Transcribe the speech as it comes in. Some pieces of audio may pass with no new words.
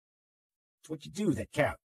It's what you do that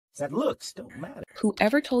counts. That looks don't matter.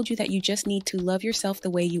 Whoever told you that you just need to love yourself the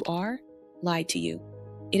way you are, lied to you.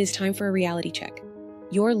 It is time for a reality check.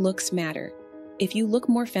 Your looks matter. If you look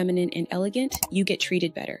more feminine and elegant, you get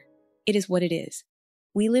treated better. It is what it is.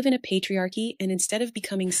 We live in a patriarchy, and instead of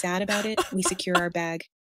becoming sad about it, we secure our bag.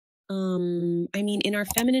 In our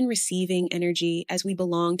feminine receiving energy as we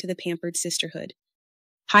belong to the pampered sisterhood.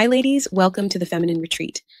 Hi, ladies. Welcome to the Feminine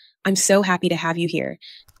Retreat. I'm so happy to have you here.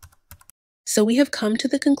 So we have come to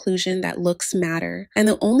the conclusion that looks matter, and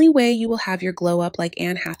the only way you will have your glow up like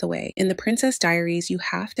Anne Hathaway in The Princess Diaries, you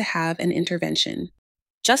have to have an intervention.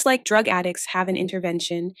 Just like drug addicts have an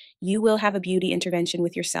intervention, you will have a beauty intervention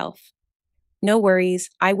with yourself. No worries,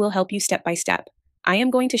 I will help you step by step. I am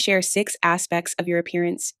going to share 6 aspects of your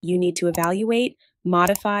appearance you need to evaluate,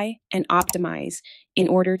 modify, and optimize in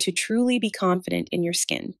order to truly be confident in your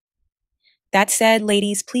skin. That said,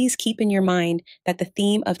 ladies, please keep in your mind that the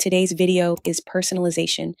theme of today's video is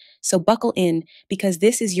personalization. So buckle in, because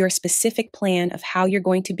this is your specific plan of how you're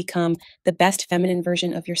going to become the best feminine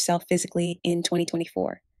version of yourself physically in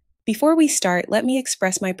 2024. Before we start, let me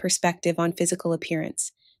express my perspective on physical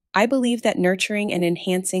appearance. I believe that nurturing and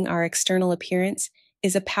enhancing our external appearance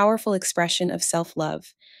is a powerful expression of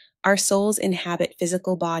self-love. Our souls inhabit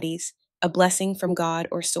physical bodies, a blessing from God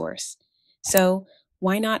or source. So,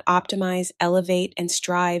 why not optimize, elevate, and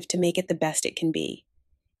strive to make it the best it can be?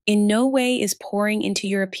 In no way is pouring into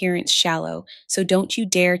your appearance shallow, so don't you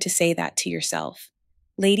dare to say that to yourself.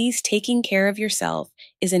 Ladies, taking care of yourself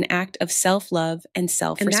is an act of self-love and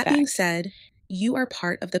self-respect. And that being said, you are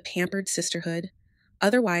part of the pampered sisterhood.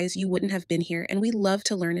 Otherwise, you wouldn't have been here, and we love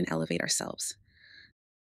to learn and elevate ourselves.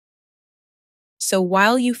 So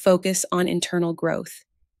while you focus on internal growth,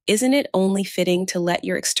 isn't it only fitting to let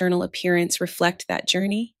your external appearance reflect that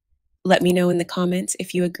journey? Let me know in the comments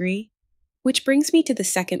if you agree. Which brings me to the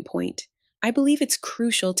second point. I believe it's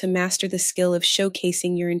crucial to master the skill of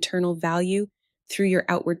showcasing your internal value through your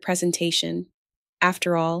outward presentation.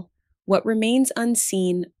 After all, what remains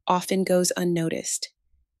unseen often goes unnoticed.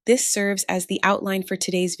 This serves as the outline for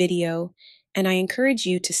today's video, and I encourage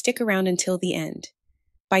you to stick around until the end.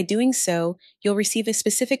 By doing so, you'll receive a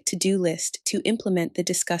specific to-do list to implement the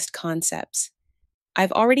discussed concepts.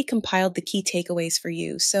 I've already compiled the key takeaways for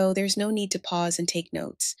you, so there's no need to pause and take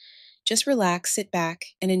notes. Just relax, sit back,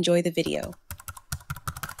 and enjoy the video.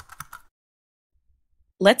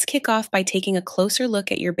 Let's kick off by taking a closer look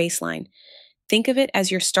at your baseline. Think of it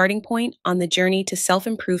as your starting point on the journey to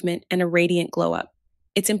self-improvement and a radiant glow-up.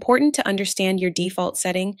 It's important to understand your default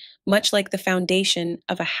setting, much like the foundation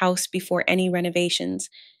of a house before any renovations.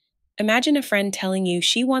 Imagine a friend telling you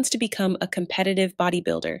she wants to become a competitive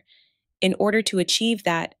bodybuilder. In order to achieve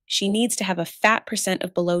that, she needs to have a fat percent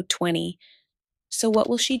of below 20. So what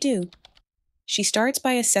will she do? She starts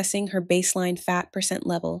by assessing her baseline fat percent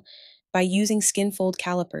level by using skin fold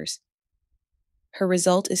calipers. Her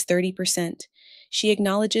result is 30%. She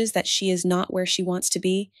acknowledges that she is not where she wants to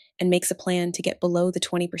be and makes a plan to get below the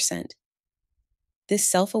 20%. This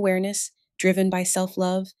self-awareness, driven by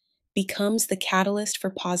self-love, becomes the catalyst for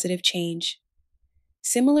positive change.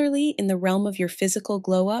 Similarly, in the realm of your physical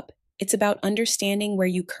glow-up, it's about understanding where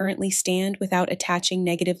you currently stand without attaching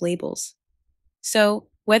negative labels. So,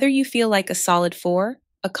 whether you feel like a solid 4,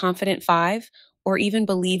 a confident 5, or even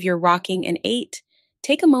believe you're rocking an 8,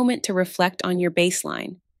 take a moment to reflect on your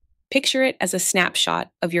baseline. Picture it as a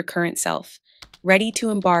snapshot of your current self, ready to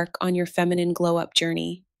embark on your feminine glow-up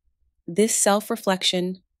journey. This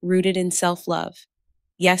self-reflection, rooted in self-love,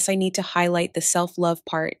 yes, I need to highlight the self-love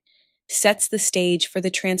part, sets the stage for the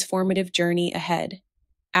transformative journey ahead.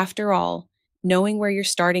 After all, knowing where you're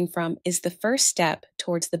starting from is the first step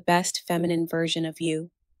towards the best feminine version of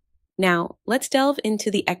you. Now, let's delve into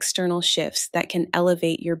the external shifts that can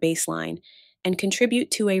elevate your baseline and contribute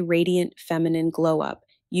to a radiant feminine glow-up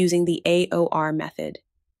using the AOR method.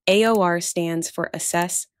 AOR stands for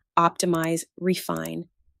Assess, Optimize, Refine.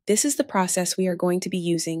 This is the process you are going to be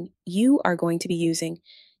using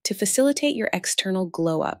to facilitate your external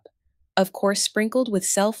glow-up. Of course, sprinkled with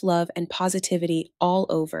self-love and positivity all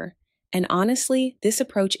over. And honestly, this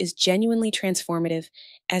approach is genuinely transformative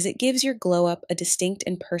as it gives your glow-up a distinct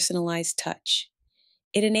and personalized touch.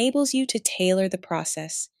 It enables you to tailor the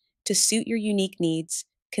process to suit your unique needs,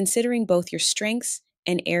 considering both your strengths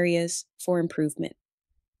and areas for improvement.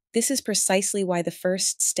 This is precisely why the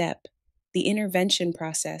first step, the intervention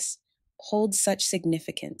process, holds such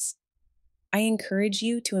significance. I encourage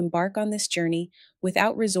you to embark on this journey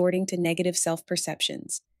without resorting to negative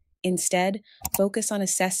self-perceptions. Instead, focus on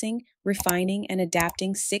assessing, refining, and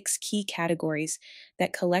adapting 6 key categories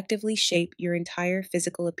that collectively shape your entire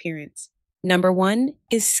physical appearance. Number 1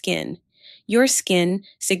 is skin. Your skin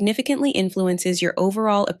significantly influences your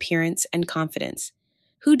overall appearance and confidence.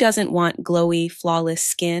 Who doesn't want glowy, flawless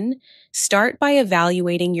skin? Start by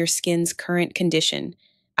evaluating your skin's current condition.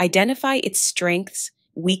 Identify its strengths,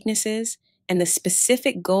 weaknesses, and the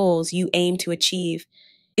specific goals you aim to achieve.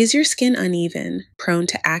 Is your skin uneven, prone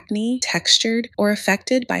to acne, textured, or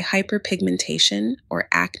affected by hyperpigmentation or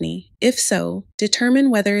acne? If so,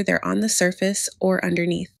 determine whether they're on the surface or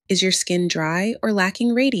underneath. Is your skin dry or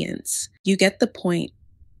lacking radiance? You get the point.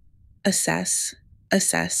 Assess,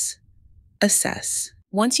 assess, assess.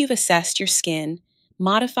 Once you've assessed your skin,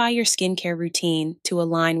 modify your skincare routine to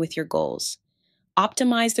align with your goals.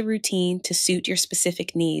 Optimize the routine to suit your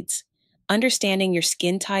specific needs. Understanding your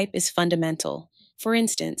skin type is fundamental. For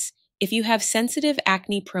instance, if you have sensitive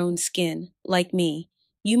acne-prone skin, like me,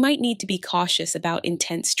 you might need to be cautious about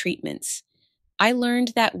intense treatments. I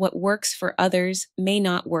learned that what works for others may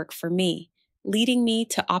not work for me, leading me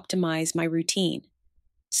to optimize my routine.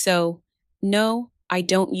 So, no, I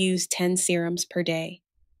don't use 10 serums per day.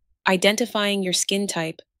 Identifying your skin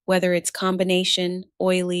type, whether it's combination,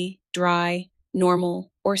 oily, dry,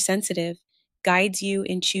 normal, or sensitive, guides you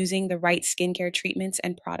in choosing the right skincare treatments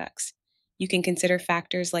and products. You can consider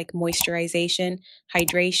factors like moisturization,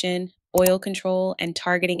 hydration, oil control, and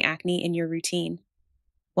targeting acne in your routine.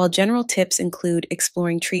 While general tips include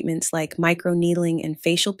exploring treatments like microneedling and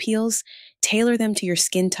facial peels, tailor them to your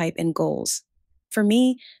skin type and goals. For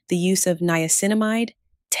me, the use of niacinamide,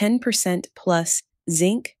 10% plus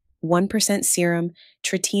zinc, 1% serum,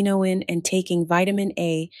 tretinoin, and taking vitamin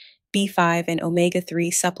A, B5, and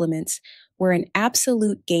omega-3 supplements were an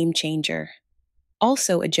absolute game changer.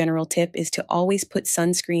 Also, a general tip is to always put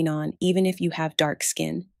sunscreen on even if you have dark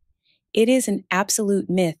skin. It is an absolute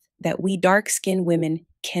myth that we dark-skinned women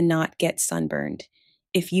cannot get sunburned.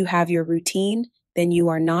 If you have your routine, then you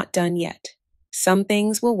are not done yet. Some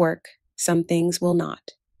things will work, some things will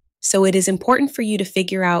not. So it is important for you to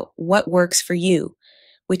figure out what works for you,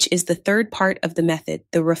 which is the third part of the method,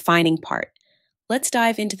 the refining part. Let's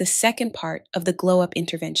dive into the second part of the glow-up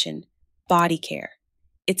intervention, body care.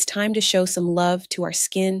 It's time to show some love to our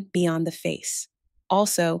skin beyond the face.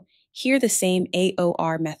 Also, here the same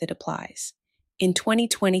AOR method applies. In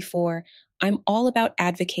 2024, I'm all about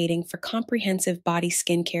advocating for comprehensive body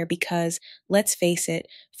skincare because, let's face it,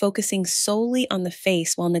 focusing solely on the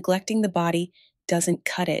face while neglecting the body doesn't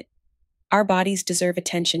cut it. Our bodies deserve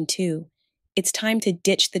attention too. It's time to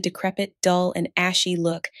ditch the decrepit, dull, and ashy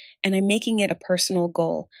look, and I'm making it a personal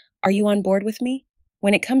goal. Are you on board with me?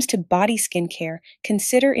 When it comes to body skincare,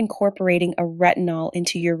 consider incorporating a retinol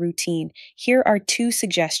into your routine. Here are two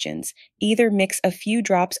suggestions. Either mix a few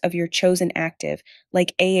drops of your chosen active,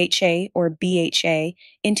 like AHA or BHA,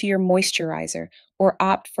 into your moisturizer, or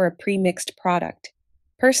opt for a pre-mixed product.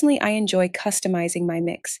 Personally, I enjoy customizing my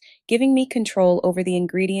mix, giving me control over the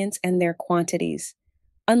ingredients and their quantities.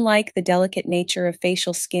 Unlike the delicate nature of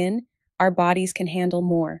facial skin, our bodies can handle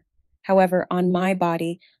more. However, on my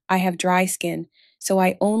body, I have dry skin, so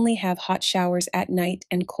I only have hot showers at night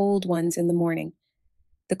and cold ones in the morning.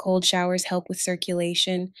 The cold showers help with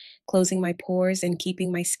circulation, closing my pores and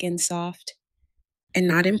keeping my skin soft. And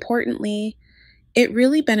not importantly, it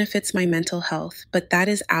really benefits my mental health, but that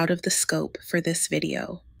is out of the scope for this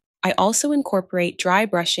video. I also incorporate dry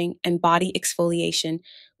brushing and body exfoliation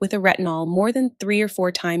with a retinol more than 3 or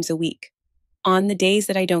 4 times a week. On the days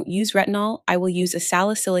that I don't use retinol, I will use a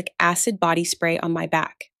salicylic acid body spray on my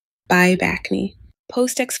back. Bye, Bacne.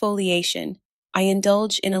 Post-exfoliation, I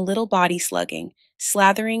indulge in a little body slugging,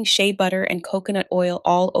 slathering shea butter and coconut oil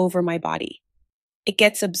all over my body. It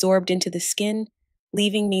gets absorbed into the skin,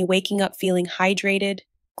 leaving me waking up feeling hydrated,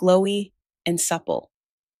 glowy, and supple.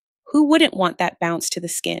 Who wouldn't want that bounce to the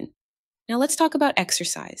skin? Now let's talk about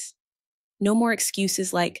exercise. No more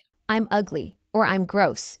excuses like, I'm ugly or I'm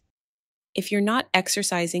gross. If you're not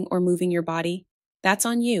exercising or moving your body, that's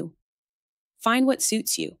on you. Find what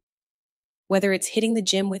suits you. Whether it's hitting the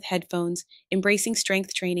gym with headphones, embracing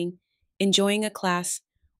strength training, enjoying a class,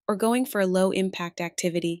 or going for a low-impact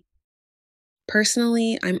activity.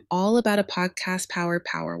 Personally, I'm all about a podcast-powered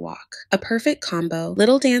power walk, a perfect combo,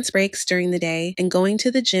 little dance breaks during the day, and going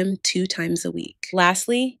to the gym 2 times a week.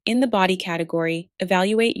 Lastly, in the body category,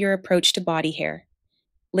 evaluate your approach to body hair.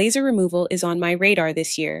 Laser removal is on my radar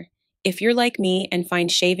this year. If you're like me and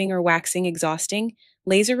find shaving or waxing exhausting,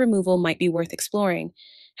 laser removal might be worth exploring.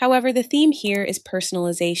 However, the theme here is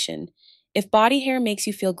personalization. If body hair makes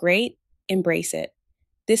you feel great, embrace it.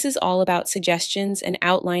 This is all about suggestions and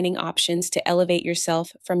outlining options to elevate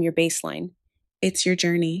yourself from your baseline. It's your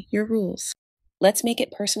journey, your rules. Let's make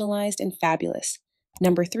it personalized and fabulous.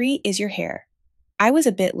 Number 3 is your hair. I was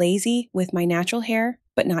a bit lazy with my natural hair,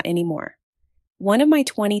 but not anymore. One of my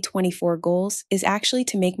 2024 goals is actually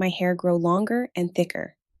to make my hair grow longer and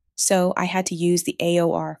thicker. So I had to use the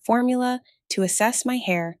AOR formula to assess my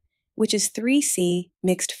hair, which is 3C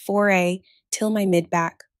mixed 4A till my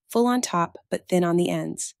mid-back, full on top but thin on the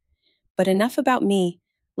ends. But enough about me,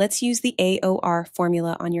 let's use the AOR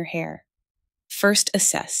formula on your hair. First,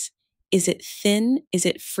 assess. Is it thin? Is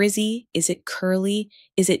it frizzy? Is it curly?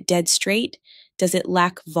 Is it dead straight? Does it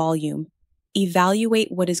lack volume?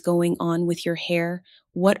 Evaluate what is going on with your hair,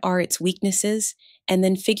 what are its weaknesses, and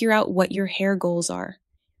then figure out what your hair goals are.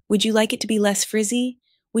 Would you like it to be less frizzy?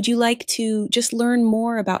 Would you like to just learn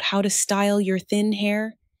more about how to style your thin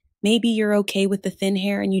hair? Maybe you're okay with the thin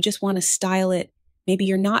hair and you just want to style it. Maybe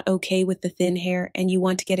you're not okay with the thin hair and you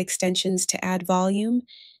want to get extensions to add volume.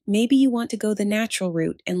 Maybe you want to go the natural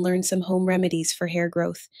route and learn some home remedies for hair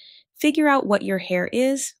growth. Figure out what your hair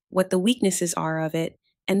is, what the weaknesses are of it,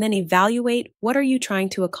 and then evaluate what are you trying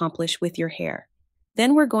to accomplish with your hair.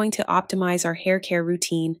 Then we're going to optimize our hair care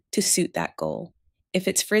routine to suit that goal. If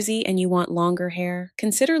it's frizzy and you want longer hair,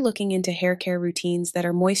 consider looking into hair care routines that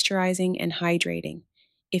are moisturizing and hydrating.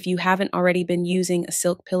 If you haven't already been using a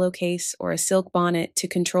silk pillowcase or a silk bonnet to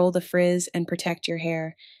control the frizz and protect your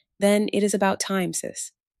hair, then it is about time,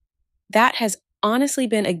 sis. That has honestly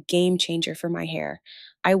been a game changer for my hair.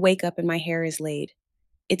 I wake up and my hair is laid.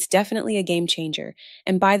 It's definitely a game changer.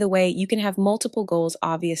 And by the way, you can have multiple goals,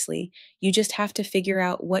 obviously. You just have to figure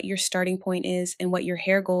out what your starting point is and what your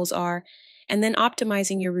hair goals are, and then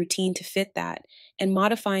optimizing your routine to fit that and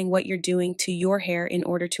modifying what you're doing to your hair in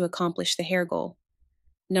order to accomplish the hair goal.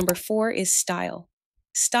 Number 4 is style.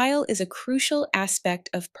 Style is a crucial aspect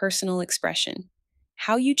of personal expression.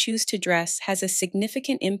 How you choose to dress has a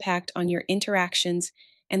significant impact on your interactions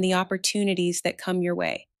and the opportunities that come your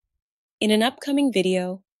way. In an upcoming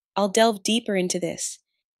video, I'll delve deeper into this,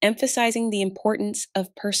 emphasizing the importance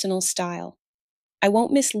of personal style. I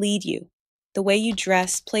won't mislead you. The way you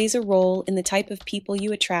dress plays a role in the type of people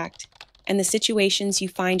you attract and the situations you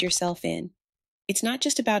find yourself in. It's not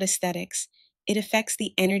just about aesthetics, it affects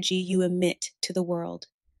the energy you emit to the world.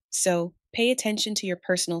 So pay attention to your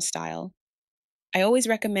personal style. I always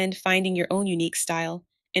recommend finding your own unique style,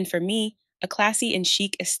 and for me, a classy and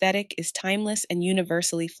chic aesthetic is timeless and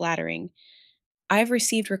universally flattering. I've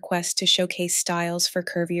received requests to showcase styles for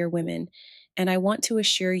curvier women, and I want to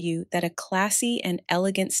assure you that a classy and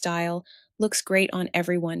elegant style looks great on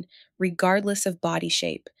everyone, regardless of body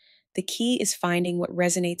shape. The key is finding what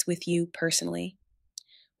resonates with you personally.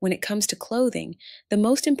 When it comes to clothing, the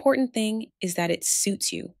most important thing is that it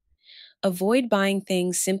suits you. Avoid buying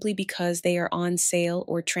things simply because they are on sale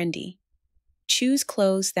or trendy. Choose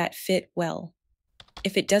clothes that fit well.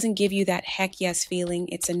 If it doesn't give you that heck yes feeling,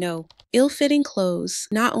 it's a no. Ill-fitting clothes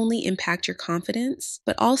not only impact your confidence,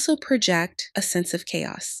 but also project a sense of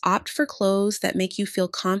chaos. Opt for clothes that make you feel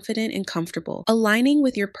confident and comfortable, aligning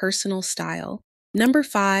with your personal style. Number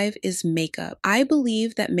 5 is makeup. I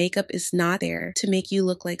believe that makeup is not there to make you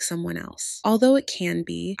look like someone else. Although it can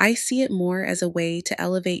be, I see it more as a way to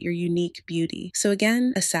elevate your unique beauty. So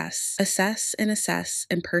again, assess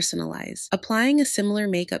and personalize. Applying a similar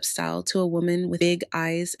makeup style to a woman with big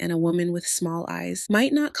eyes and a woman with small eyes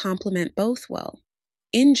might not complement both well.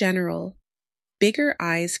 In general, bigger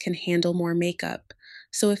eyes can handle more makeup.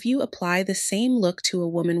 So if you apply the same look to a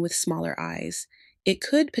woman with smaller eyes, it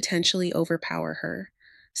could potentially overpower her.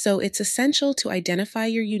 So it's essential to identify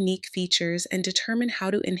your unique features and determine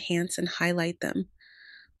how to enhance and highlight them.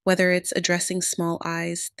 Whether it's addressing small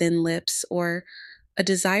eyes, thin lips, or a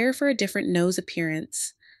desire for a different nose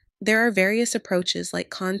appearance, there are various approaches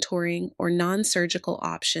like contouring or non-surgical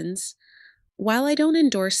options. While I don't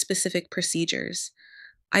endorse specific procedures,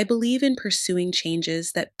 I believe in pursuing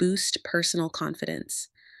changes that boost personal confidence.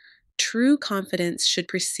 True confidence should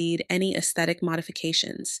precede any aesthetic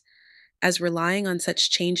modifications, as relying on such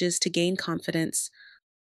changes to gain confidence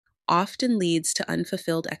often leads to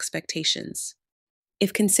unfulfilled expectations.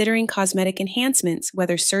 If considering cosmetic enhancements,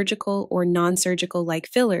 whether surgical or non-surgical like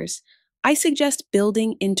fillers, I suggest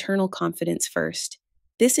building internal confidence first.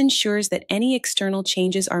 This ensures that any external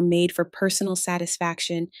changes are made for personal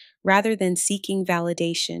satisfaction rather than seeking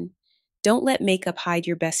validation. Don't let makeup hide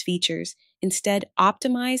your best features. Instead,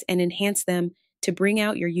 optimize and enhance them to bring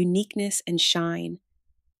out your uniqueness and shine.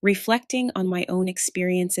 Reflecting on my own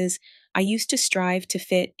experiences, I used to strive to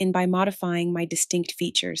fit in by modifying my distinct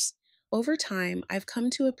features. Over time, I've come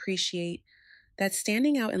to appreciate that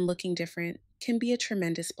standing out and looking different can be a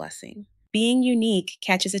tremendous blessing. Being unique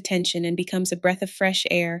catches attention and becomes a breath of fresh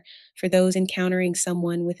air for those encountering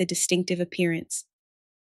someone with a distinctive appearance.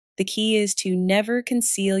 The key is to never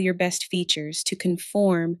conceal your best features to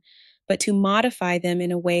conform, but to modify them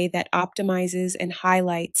in a way that optimizes and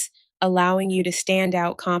highlights, allowing you to stand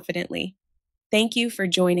out confidently. Thank you for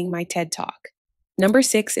joining my TED Talk. Number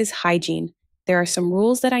 6 is hygiene. There are some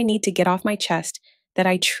rules that I need to get off my chest that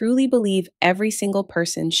I truly believe every single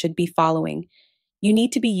person should be following. You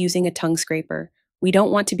need to be using a tongue scraper. We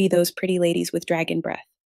don't want to be those pretty ladies with dragon breath.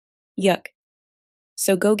 Yuck.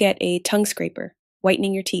 So go get a tongue scraper,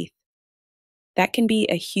 whitening your teeth. That can be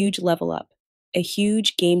a huge level up, a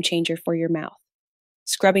huge game changer for your mouth.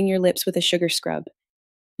 Scrubbing your lips with a sugar scrub.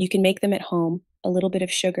 You can make them at home. A little bit of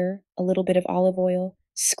sugar, a little bit of olive oil.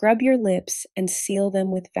 Scrub your lips and seal them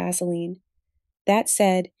with Vaseline. That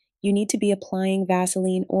said, you need to be applying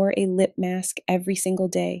Vaseline or a lip mask every single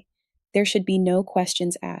day. There should be no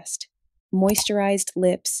questions asked. Moisturized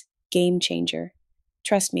lips, game changer.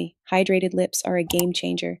 Trust me, hydrated lips are a game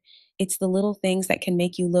changer. It's the little things that can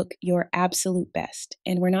make you look your absolute best,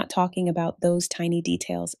 and we're not talking about those tiny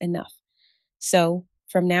details enough. So,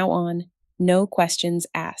 from now on, no questions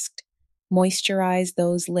asked. Moisturize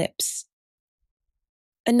those lips.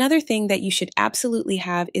 Another thing that you should absolutely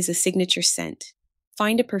have is a signature scent.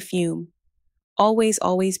 Find a perfume. Always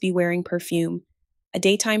be wearing perfume. A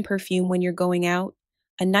daytime perfume when you're going out,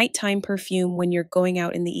 a nighttime perfume when you're going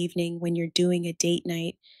out in the evening, when you're doing a date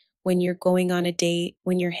night, when you're going on a date,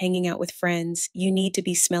 when you're hanging out with friends. You need to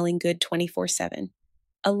be smelling good 24/7.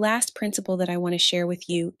 A last principle that I want to share with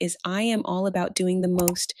you is I am all about doing the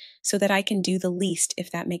most so that I can do the least,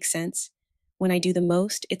 if that makes sense. When I do the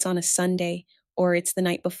most, it's on a Sunday or it's the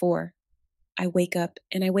night before. I wake up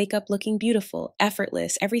and I wake up looking beautiful,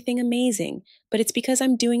 effortless, everything amazing, but it's because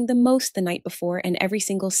I'm doing the most the night before and every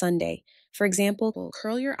single Sunday. For example,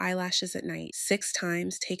 curl your eyelashes at night 6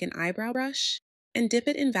 times, take an eyebrow brush, and dip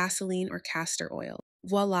it in Vaseline or castor oil.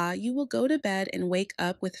 Voila, you will go to bed and wake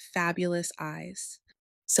up with fabulous eyes.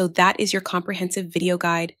 So that is your comprehensive video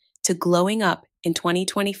guide to glowing up in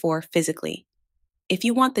 2024 physically. If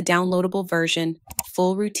you want the downloadable version,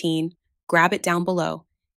 full routine, grab it down below.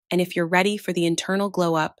 And if you're ready for the internal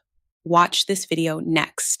glow up, watch this video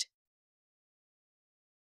next.